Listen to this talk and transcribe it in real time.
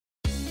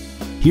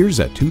Here's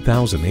a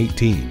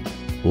 2018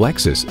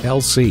 Lexus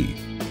LC.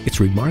 Its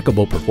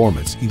remarkable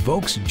performance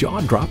evokes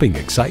jaw-dropping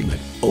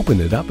excitement. Open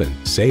it up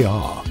and say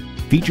 "ah."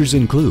 Features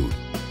include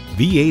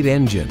V8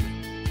 engine,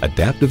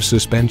 adaptive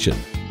suspension,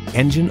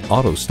 engine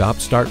auto stop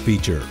start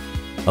feature,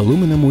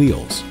 aluminum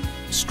wheels,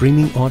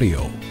 streaming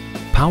audio,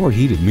 power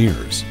heated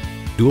mirrors,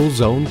 dual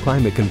zone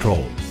climate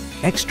control,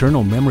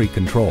 external memory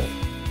control,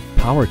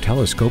 power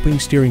telescoping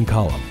steering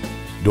column,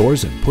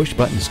 doors and push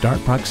button start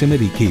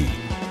proximity key,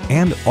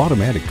 and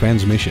automatic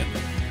transmission.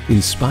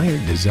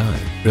 Inspired design,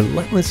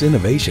 relentless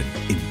innovation,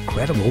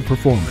 incredible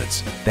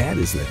performance. That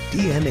is the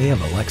DNA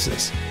of a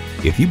Lexus.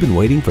 If you've been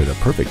waiting for the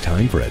perfect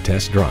time for a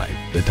test drive,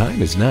 the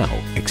time is now.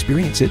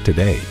 Experience it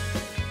today.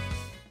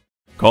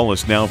 Call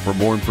us now for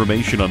more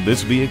information on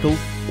this vehicle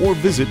or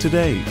visit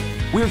today.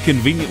 We're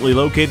conveniently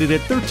located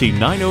at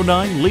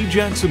 13909 Lee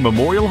Jackson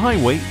Memorial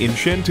Highway in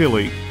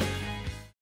Chantilly.